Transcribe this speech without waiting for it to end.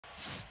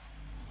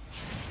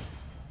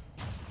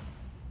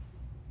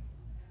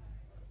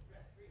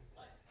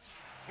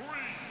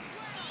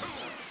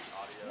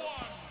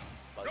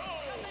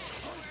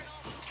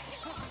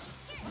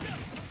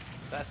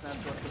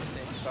BestNess going for the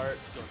same start,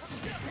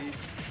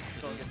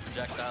 going get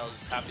projectiles,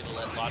 just happy to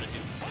let Lada do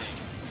his thing.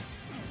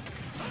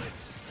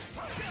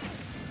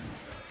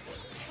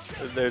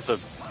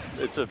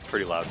 It's a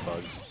pretty loud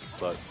buzz,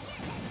 but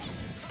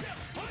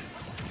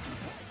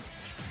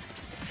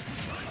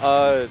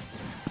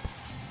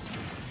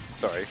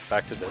sorry,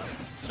 back to this.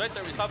 So right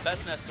there, we saw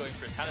BestNess going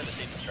for kind of the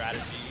same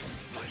strategy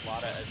with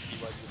Lada as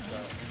he was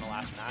in the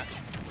last match,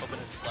 hoping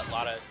to just let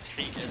Lada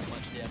take as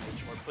much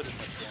damage or put as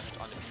much damage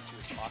onto P2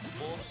 as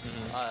possible.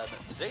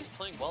 Zace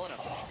playing well enough.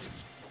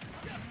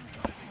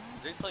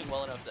 Zace playing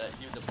well enough that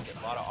he was able to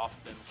get Lada off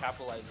of him,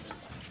 capitalizing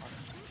on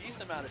a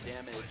decent amount of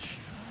damage.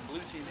 Blue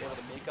team able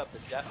to make up the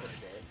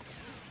deficit.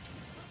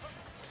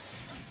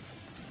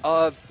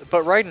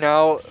 But right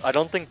now, I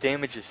don't think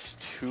damage is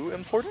too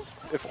important,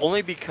 if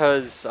only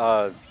because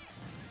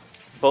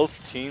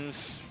both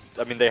teams,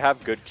 I mean, they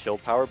have good kill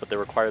power, but they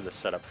require the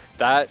setup.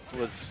 That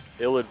was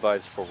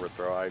ill-advised forward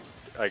throw.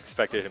 I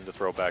expected him to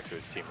throw back to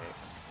his teammate.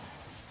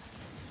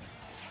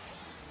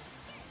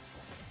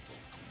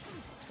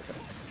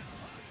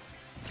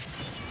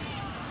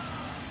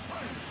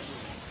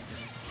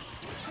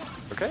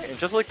 Okay, and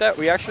just like that,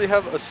 we actually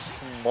have a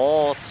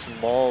small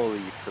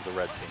lead for the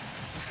red team.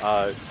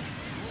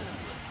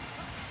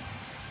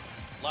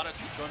 Lada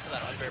going for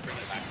that unfair, bring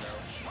it back though.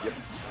 Yep.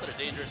 Still at a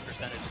dangerous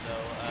percentage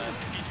though.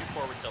 P2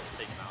 forward tilt will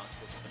take him out.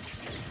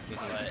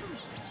 But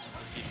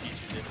we'll see if P2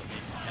 is able to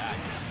make it back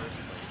in the first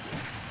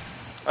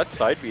place. That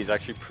side B is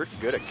actually pretty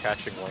good at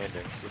catching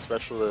landings,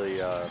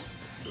 especially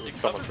if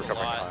someone's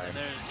recovering high. And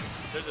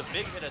there's a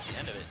big hit at the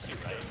end of it too,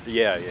 right?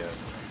 Yeah, yeah.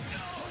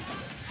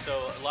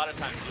 So a lot of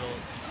times you'll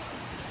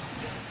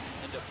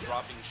end up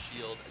dropping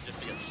shield just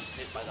to get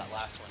hit by that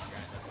last one.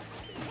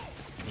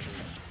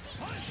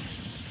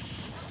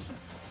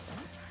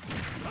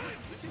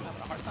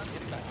 Having a hard time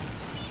getting back to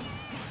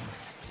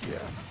stage.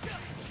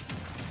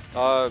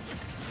 Yeah.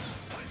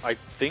 I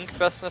think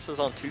BestNess is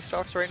on 2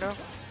 stocks right now.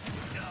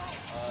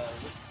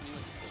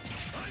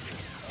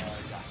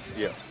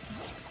 Yeah.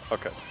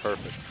 Okay,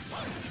 perfect.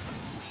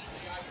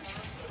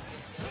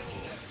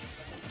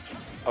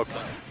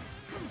 Okay.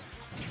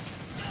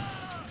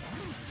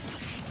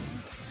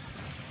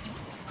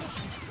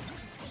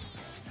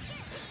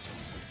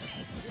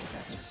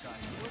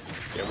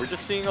 Yeah, we're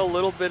just seeing a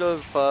little bit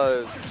of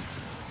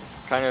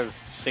kind of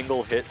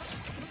single hits.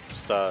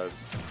 Just, not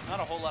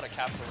a whole lot of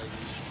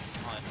capitalization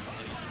on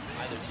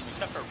either team,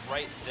 except for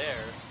right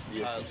there.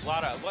 Yeah.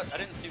 Lada, I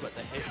didn't see what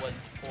the hit was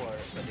before,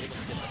 but able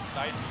to get the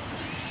side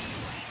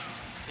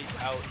take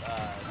out.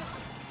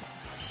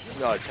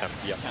 Temp,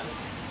 yeah.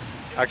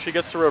 Actually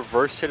gets the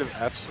reverse hit of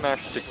F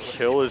smash to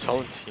kill his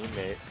own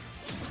teammate.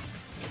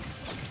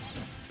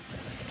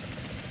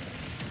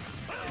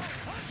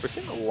 We're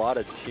seeing a lot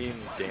of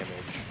team damage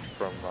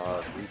from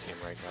blue team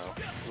right now.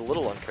 It's a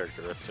little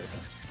uncharacteristic.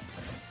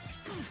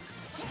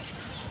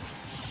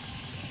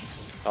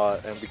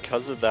 And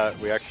because of that,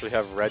 we actually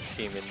have red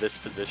team in this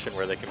position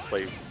where they can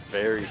play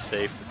very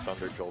safe with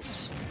Thunder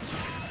Jolts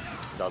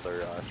and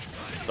other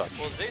such.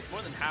 Well, Zace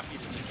more than happy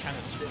to just kind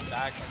of sit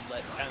back and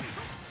let Temp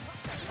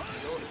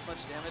deal as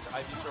much damage.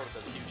 I'd be sort of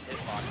those huge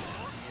hitboxes and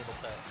being able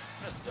to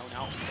kind of zone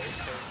out both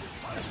characters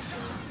if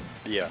necessary.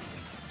 Yeah.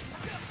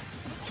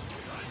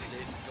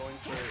 Zace going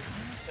for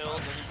kill,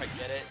 doesn't quite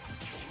get it.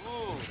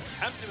 Ooh,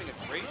 Temp doing a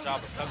great job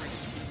of covering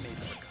his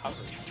teammates'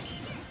 recovery.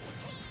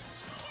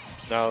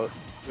 Now,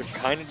 the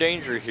kind of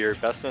danger here,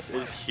 BestNess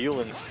is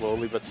healing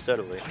slowly but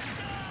steadily.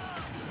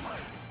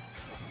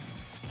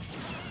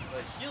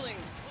 But healing,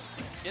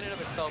 in and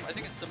of itself, I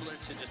think it's similar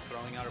to just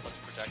throwing out a bunch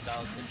of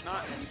projectiles. It's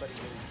not anybody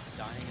really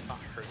dying, it's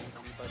not hurting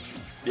anybody.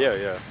 Yeah,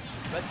 yeah.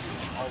 Red team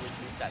can always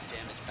make that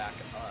damage back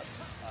up.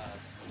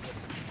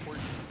 What's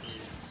important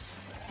is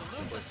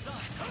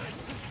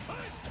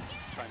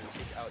trying to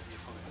take out the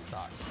opponent's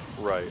stocks.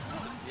 Right. At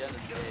the end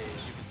of the day,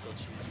 you can still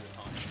choose your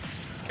opponent.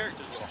 This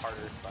character's a little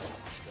harder, but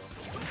still.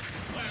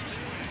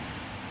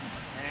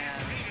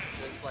 And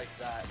just like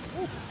that,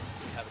 we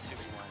have a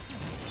 2v1.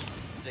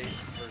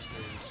 Zace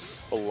versus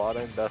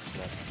Lada and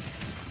BestNess.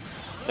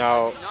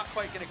 Now, not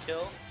quite gonna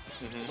kill.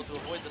 Able to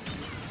avoid the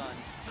sun.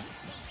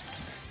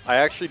 I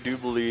actually do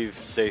believe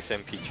Zace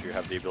and Pichu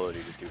have the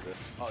ability to do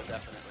this. Oh,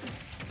 definitely.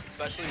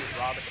 Especially with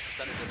Rob at the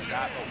percentage that he's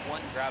at, but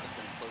one grab is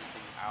gonna close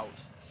things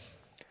out.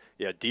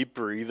 Yeah, deep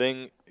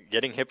breathing,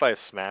 getting hit by a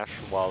smash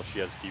while she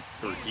has deep,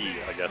 or he,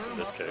 I guess in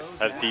this case,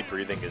 has deep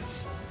breathing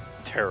is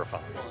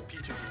terrifying. Well, and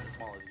Pichu being as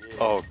small as he is.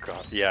 Oh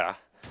god, yeah.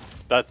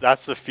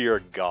 That's the fear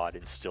of God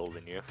instilled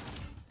in you.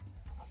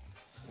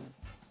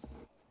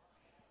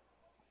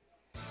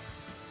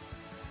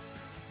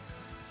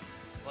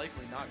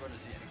 Likely not going to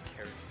see any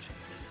character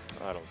changes.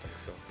 I don't think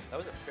so. That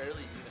was a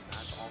fairly even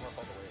match, almost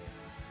all the way.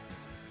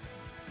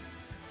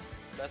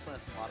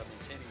 BestNess and Lada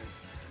maintaining a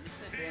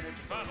decent advantage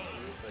going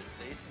through, but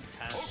Zace and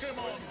Temp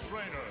Pokemon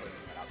Trainer,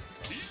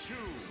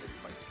 Pichu.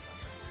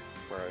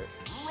 Right.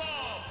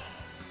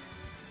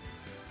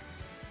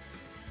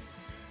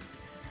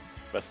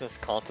 BestNess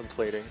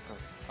contemplating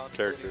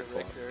characters.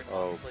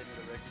 Contemplating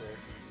the Richter.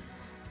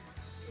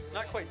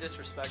 Not quite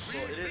disrespectful.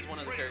 It is one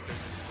of the characters that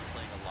we've been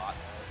playing a lot of.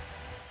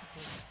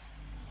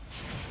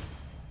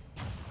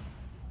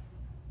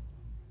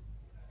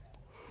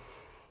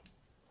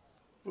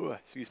 Ooh,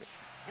 excuse me.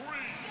 3,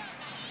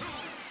 2,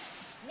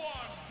 1,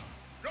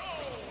 go!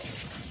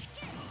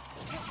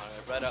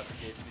 Right out the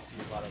gates, we see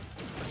a lot of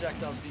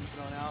projectiles being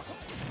thrown out.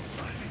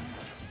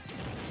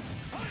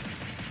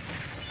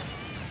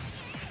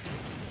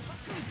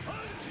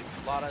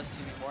 Lada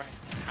seeming more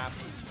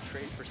happy to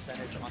trade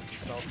percentage on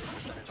himself than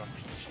percentage on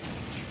Pichu.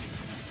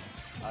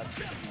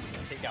 Pretty easy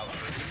to take out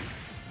early,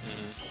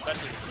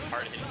 especially with this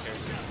hard-hitting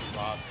character,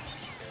 Rob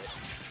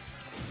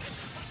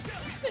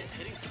and Fit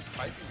hitting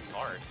surprisingly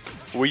hard.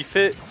 Wii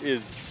Fit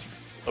is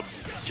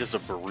just a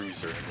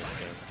bruiser in this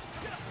game.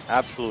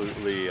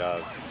 Absolutely.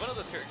 It's one of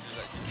those characters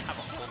that didn't have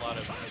a whole lot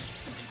of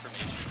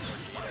information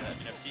or data. I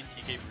mean, I've seen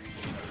TK Breeze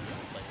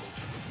play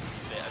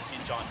Fit. I've seen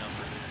John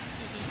Numbers,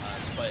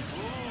 but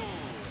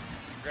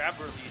ooh, grab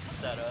release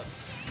setup.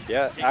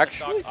 Yeah, Taking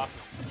actually. the stock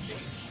off of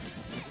Zace.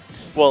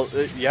 Well,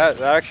 yeah,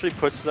 that actually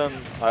puts them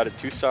at a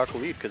 2-stock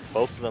lead because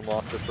both of them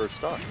lost their first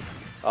stock.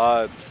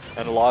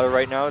 And Lada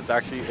right now is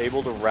actually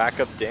able to rack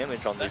up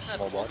damage on these BestNess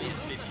small only bodies. is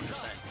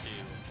 50% too.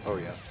 Oh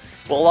yeah.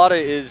 Well, Lada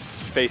is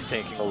face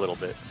tanking a little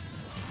bit.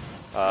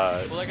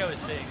 Well, like I was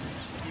saying,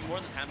 he's more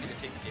than happy to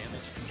take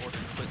damage in order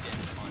to put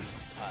damage on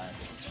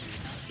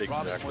Pichu.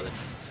 Rob is more Exactly. than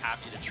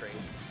happy to trade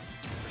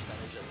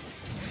percentage at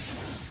least.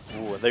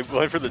 Ooh, and they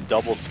went for the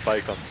double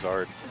spike on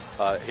Zard.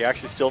 He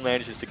actually still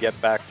manages to get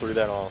back through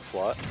that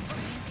onslaught,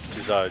 which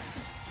is a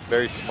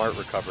very smart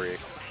recovery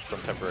from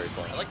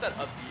TemporaryPlan. I like that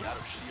up B out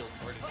of shield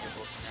in order to get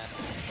both Ness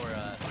or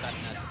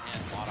BestNess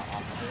and Lada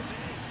off of it.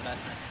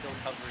 BestNess still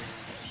covering,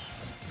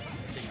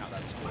 taking out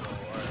that squirrel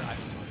or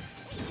Ivy Sword,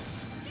 excuse me.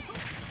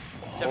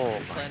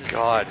 Oh TemporaryPlan my is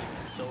god. changing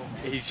so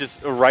He's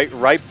just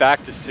right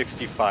back to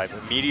 65.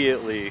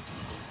 Immediately,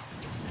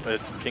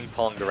 it's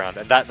ping-ponged around.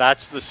 And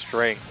that's the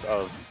strength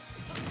of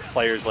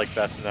players like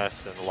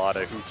BestNess and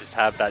Lada who just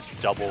have that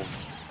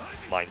doubles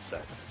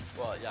mindset.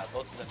 well, yeah,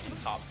 both of them being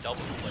top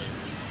doubles players.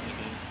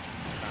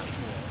 It's not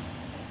cool.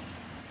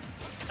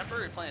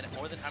 TemporaryPlan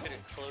more than happy to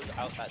close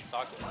out that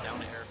stock with a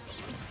down air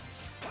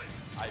from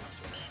Ivy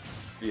Sword.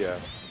 Yeah.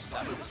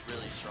 That move is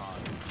really strong.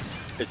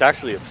 It's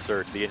actually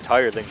absurd. The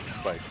entire thing's a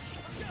spike.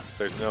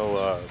 There's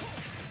no,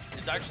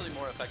 It's actually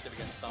more effective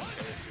against some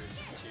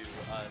characters too.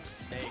 The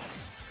snake,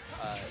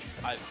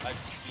 I've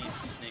seen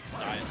snakes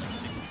die at like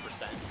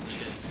 60%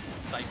 because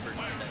Cypher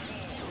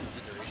extends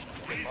the duration of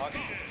the hitbox.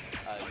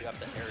 You have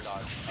to air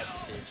dodge up the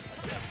stage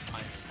at the right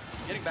time.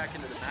 Getting back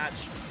into the match,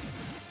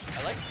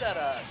 I like that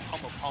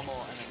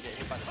pummel and then get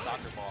hit by the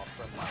soccer ball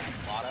from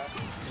Lada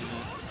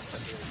on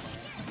TemporaryPlan.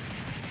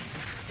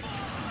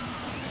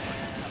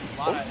 And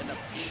Lada ended up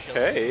being killed.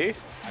 okay.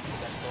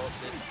 Accidental.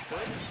 This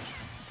could.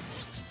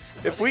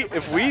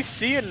 If we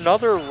see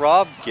another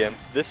Rob Gimp,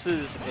 this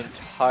is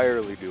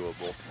entirely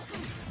doable.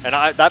 And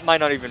that might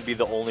not even be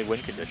the only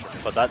win condition,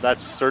 but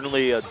that's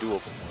certainly a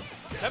doable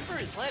one.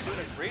 TemporaryPlan doing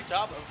a great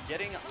job of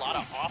getting Lada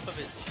off of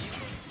his team,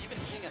 even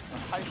being at the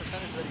high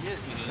percentage that he is.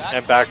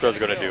 And back throw's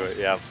going to do it,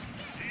 yeah.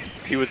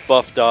 He was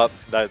buffed up.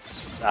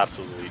 That's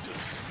absolutely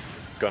just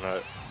going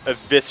to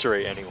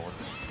eviscerate anyone.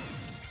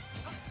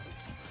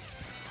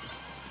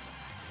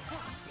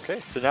 Okay,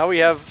 so now we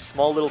have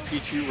small little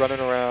Pichu running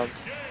around.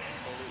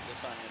 Salute,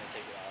 this time I'm going to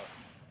take it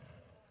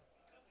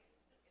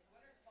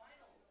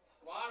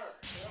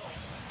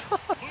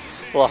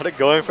out. Lada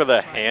going for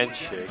the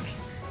handshake.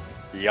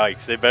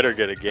 Yikes, they better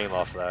get a game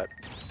off that.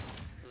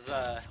 This is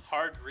a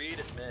hard read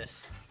and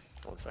miss.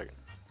 1 second.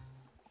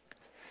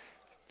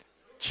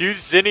 Choose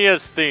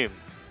Zinnia's theme.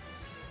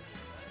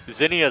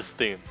 Zinnia's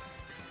theme.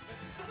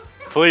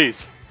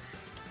 Please.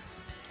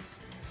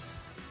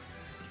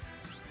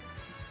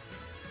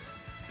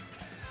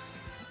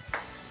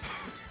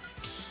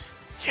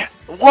 Yes.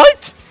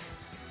 What?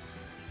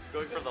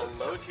 Going for the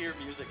low tier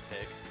music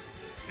pick.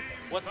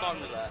 What song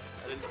was that?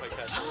 I didn't quite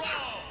catch it.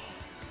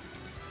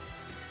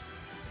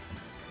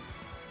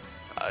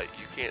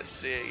 You can't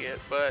see it yet,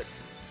 but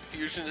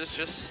Fusion is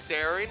just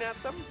staring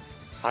at them.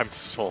 I'm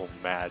so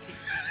mad.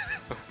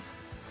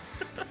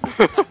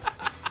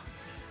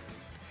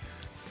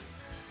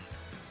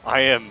 I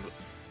am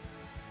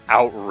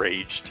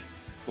outraged,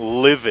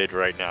 livid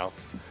right now.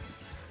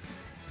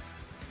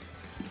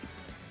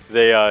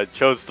 They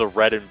chose the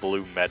red and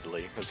blue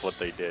medley, is what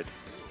they did.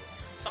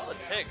 Solid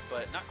pick,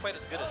 but not quite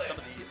as good as some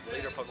of the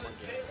later Pokemon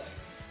games.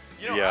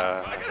 You know,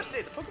 Yeah. I gotta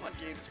say, the Pokemon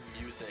games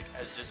music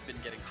has just been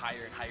getting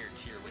higher and higher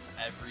tier with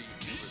every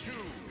new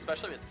release,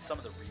 especially with some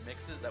of the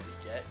remixes that we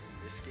get in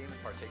this game in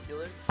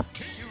particular.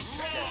 You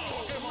get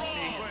some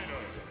amazing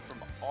music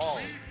from all.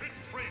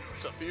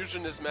 So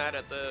Fusion is mad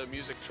at the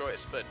music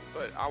choice, but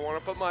I want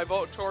to put my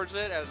vote towards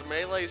it as a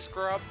melee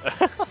scrub.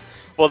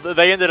 Well,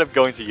 they ended up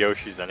going to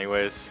Yoshi's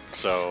anyways,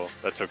 so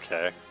that's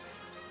okay.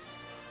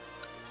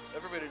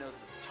 Everybody knows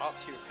the top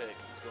tier pick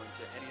is going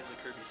to any of the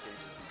Kirby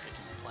stages and picking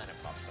Planet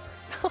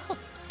Popstar.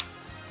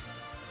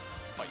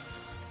 Fight.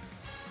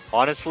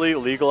 Honestly,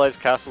 legalize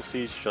Castle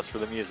Siege just for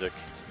the music.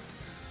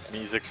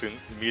 Music's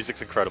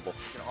incredible.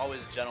 You can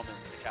always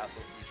gentlemen's to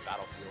Castle Siege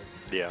Battlefield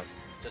Yeah.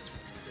 just for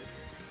the music.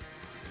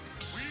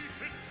 We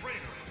hit trainer.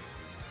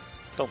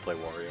 Don't play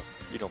Wario.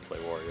 You don't play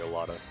Wario,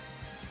 Lada.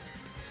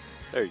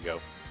 There you go.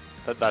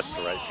 That's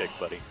the right pick,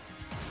 buddy.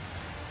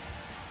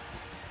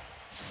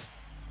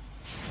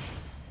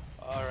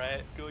 All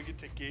right, going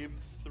into game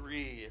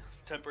 3.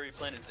 Temporary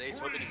Plan and Zace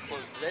hoping to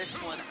close this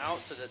one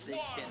out so that they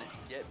can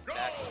get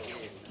back in.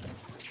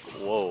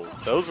 Whoa,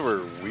 those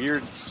were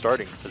weird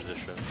starting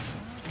positions.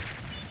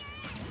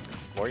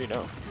 More you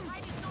know.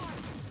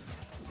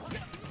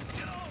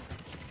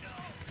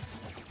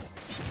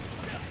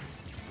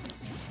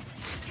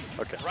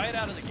 Okay. Right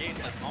out of the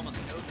gates, like almost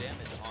no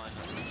damage on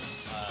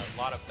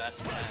Lada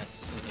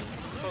BestNess.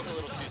 Spoke a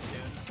little too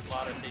soon.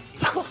 Lada taking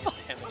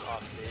damage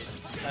off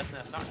stage.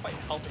 BestNess not quite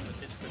helping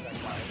with his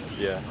projectiles.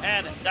 Yeah.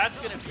 And that's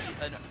going to be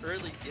an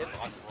early give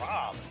on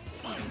Rob.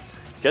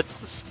 Gets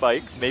the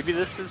spike. Maybe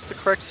this is the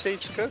correct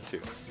stage to go to.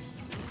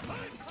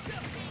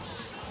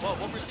 Well,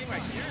 what we're seeing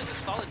right here is a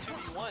solid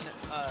 2v1.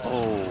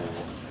 Oh.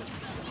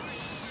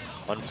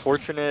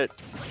 Unfortunate.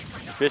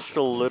 Fished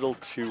a little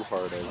too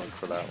hard, I think,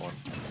 for that one.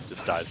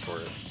 Just dies for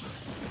it.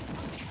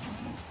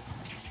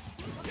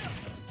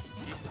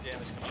 Decent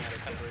damage coming out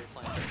of Temporary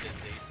Plan to get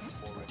Zace's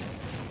forward.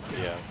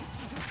 Yeah.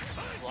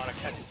 There's a lot of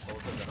catching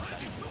both of them on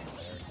that move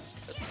there.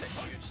 That's such a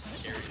huge,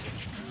 scary thing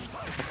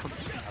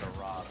out of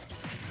Rob.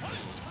 I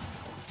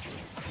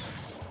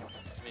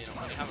mean,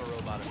 when you have a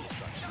robot of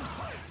destruction, it's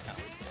kind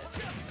of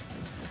dead.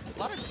 A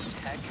lot of just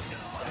tech.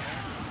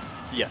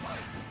 Yes.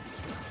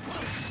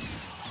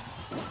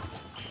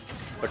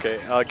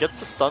 Okay, gets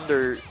the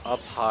Thunder up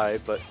high,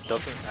 but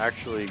doesn't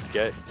actually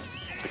get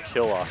the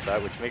kill off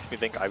that, which makes me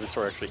think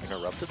Ivysaur actually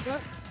interrupted that?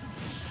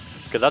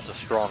 Because that's a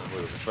strong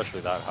move,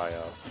 especially that high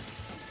up.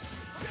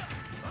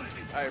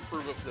 I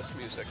approve of this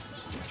music.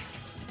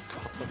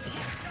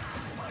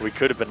 We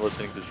could have been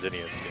listening to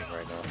Zinnia's theme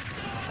right now.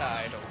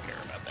 I don't care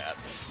about that.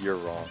 You're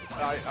wrong.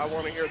 I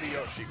want to hear the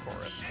Yoshi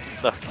chorus.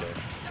 Okay.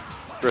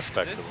 Is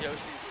Respectable. this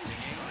Yoshi's singing?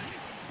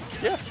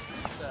 Yeah.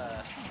 It's,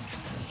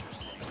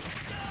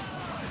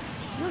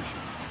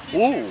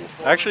 Ooh,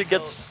 actually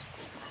gets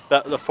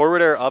the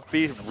forward air up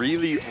B,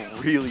 really,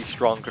 really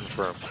strong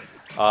confirm.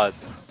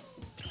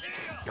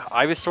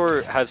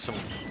 Ivysaur has some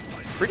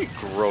pretty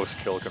gross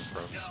kill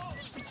confirms.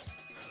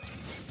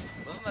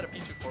 Wasn't that a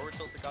Pichu forward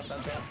tilt that got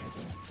that though?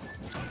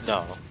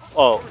 No.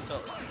 Oh. Forward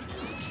tilt is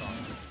really strong.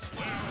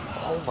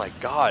 Oh my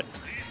god.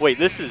 Wait,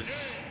 this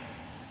is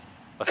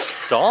a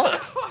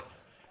stomp?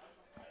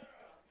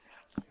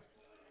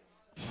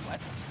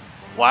 What?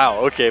 Wow,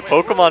 okay.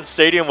 Pokemon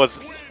Stadium was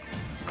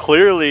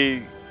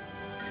clearly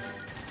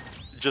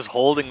just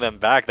holding them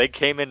back. They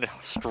came in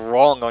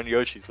strong on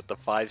Yoshi's with the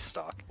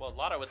 5-stock. Well,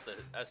 Lada with the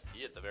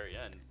SD at the very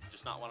end,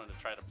 just not wanting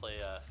to try to play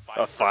a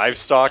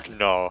 5-stock?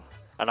 No.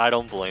 And I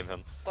don't blame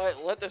him.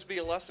 Let this be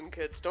a lesson,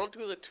 kids. Don't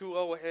do the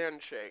 2-0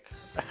 handshake.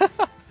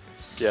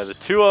 Yeah, the 2-0 and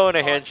a Taunt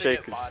to handshake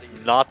get is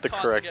bodied. not the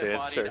Taunt to correct get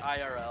answer.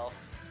 bodied IRL.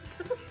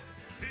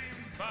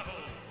 Battle.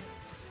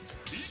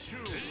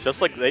 Pichu.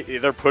 Just like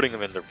they're putting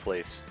them in their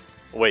place.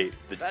 Wait,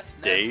 the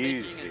BestNess making a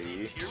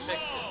Daisy. tier pick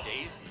to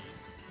Daisy.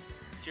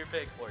 Tier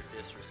pick or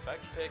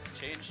disrespect pick,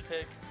 change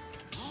pick.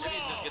 Maybe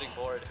he's just getting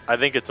bored. I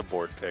think it's a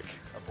board pick.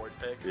 A board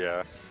pick.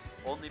 Yeah.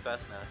 Only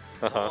BestNess.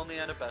 Uh-huh. Only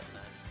and a BestNess.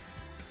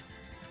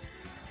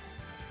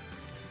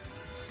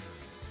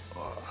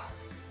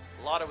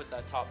 Lada with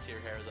that top tier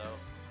hair though.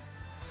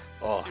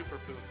 Oh, Super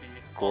poofy.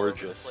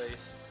 gorgeous. All over the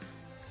place.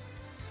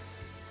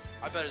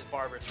 I bet his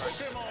barber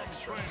charges him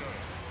extra.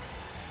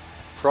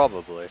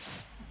 probably.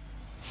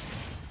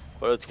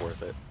 But it's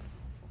worth it.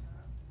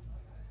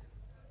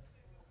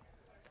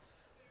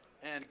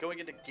 And going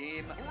into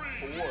game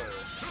 4,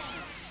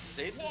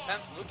 Zace and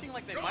Temp looking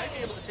like they might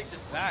be able to take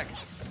this back.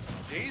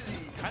 Daisy,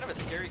 kind of a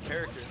scary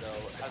character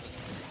though, has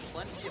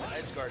plenty of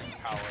edge guarding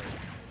power,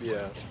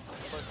 Yeah.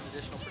 plus an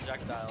additional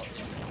projectile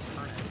in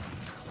turn.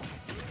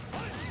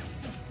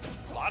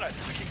 Lada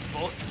kicking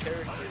both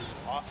characters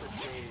off the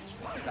stage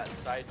with that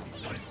side B.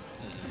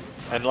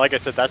 And like I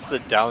said, that's the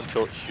down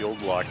tilt shield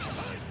block.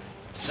 Just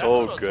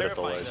so good at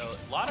the ledge.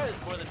 Lada is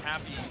more than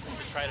happy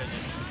to try to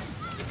just.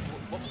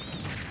 What we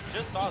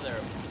just saw there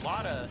was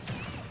Lada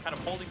kind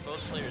of holding both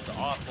players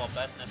off while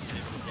BestNess is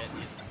able to get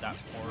in that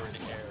forward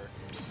air.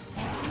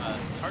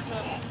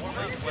 Tarta,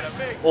 forward,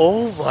 whatever.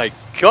 Oh my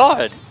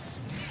god!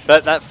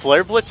 That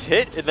Flare Blitz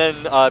hit, and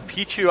then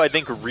Pichu, I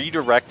think,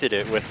 redirected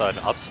it with an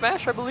up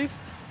smash, I believe?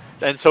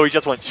 And so he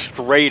just went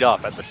straight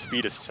up at the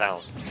speed of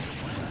sound.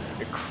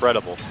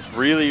 Incredible.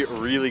 Really,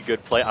 really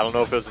good play. I don't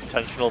know if it was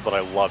intentional, but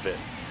I love it.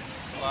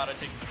 Lada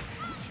taking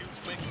 2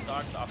 quick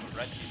stocks off of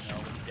red team though,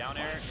 with down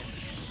air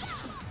into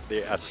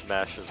The F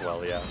smash as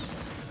well, yeah.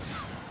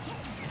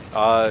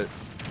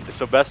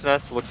 So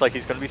BestNess looks like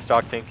he's going to be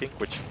stock tanking,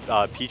 which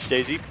Peach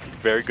Daisy,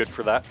 very good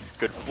for that.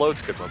 Good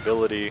floats, good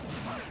mobility.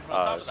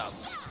 on top of that,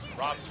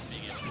 Rob just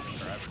being able to be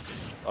forever too.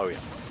 Oh yeah.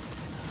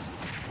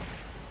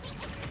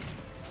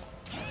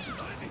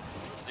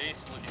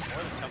 Zace looking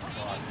more than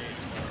comfortable on stage.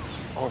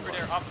 Oh Over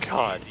there, off my of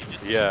god. Daisy,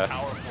 just Yeah. so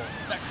powerful.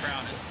 That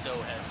crown is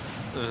so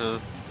heavy.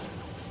 Mm-hmm.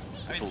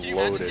 I It's mean, can you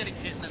imagine loaded. getting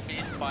hit in the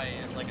face by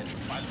like a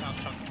 5-pound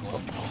chunk of blow?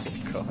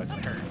 Oh god.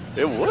 It hurt.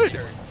 It would.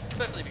 Hurt.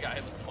 Especially if you got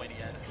hit with the pointy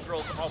end.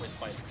 Girls always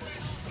fight.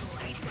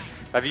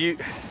 Have you...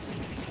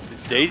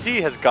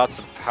 Daisy has got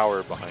some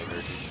power behind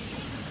her.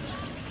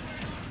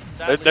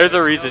 Sadly, There's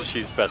a reason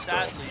she's best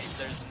girl. Sadly,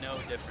 there's no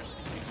difference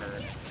between her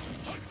and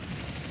Peach.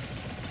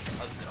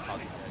 Other than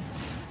possibly.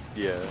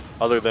 Yeah,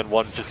 other than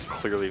one just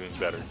clearly being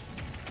better.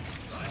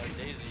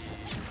 Daisy,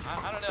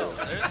 I don't know.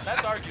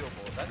 That's arguable.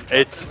 That's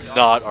It's definitely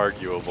not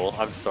arguable. arguable.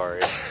 I'm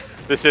sorry.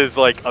 This is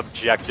like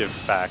objective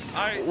fact.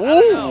 I don't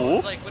know.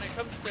 Ooh. Like when it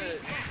comes to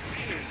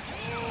cheaters,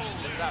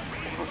 that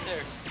form there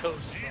is so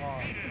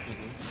strong.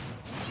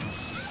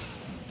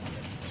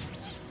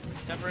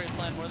 Temporary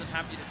plan, more than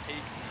happy to take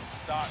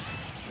stocks.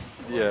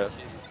 Yeah.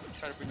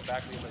 Try to bring it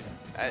back a little bit.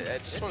 I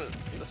just want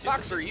to. The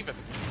stocks are even.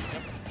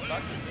 Yep.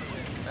 Stocks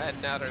are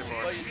good. Not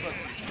anymore. Well, you slept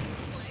too soon.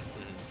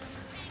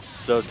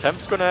 So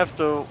Temp's gonna have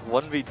to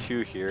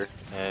 1v2 here,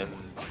 and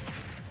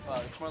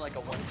It's more like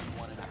a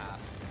 1v1.5.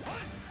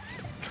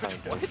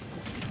 kind of.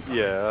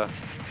 Yeah.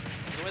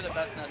 The way that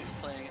BestNess is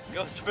playing it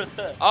goes for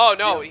the. Oh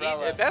no, the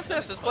umbrella.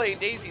 BestNess is playing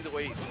Daisy the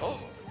way he's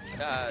supposed to.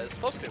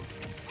 Especially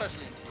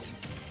in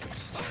teams.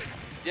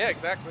 Yeah,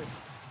 exactly.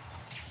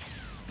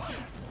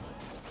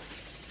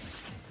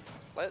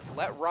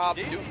 Let Rob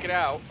Daisy. duke it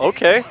out.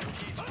 Okay.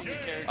 Peach being a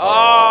character.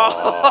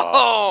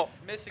 Oh!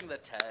 Missing the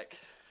tech.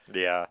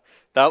 Yeah.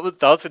 That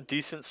was a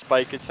decent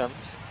spike attempt.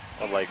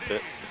 I liked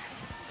it.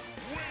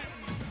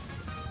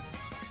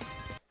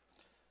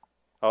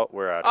 Oh,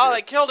 we're out of Oh, here.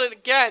 they killed it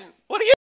again. What are you?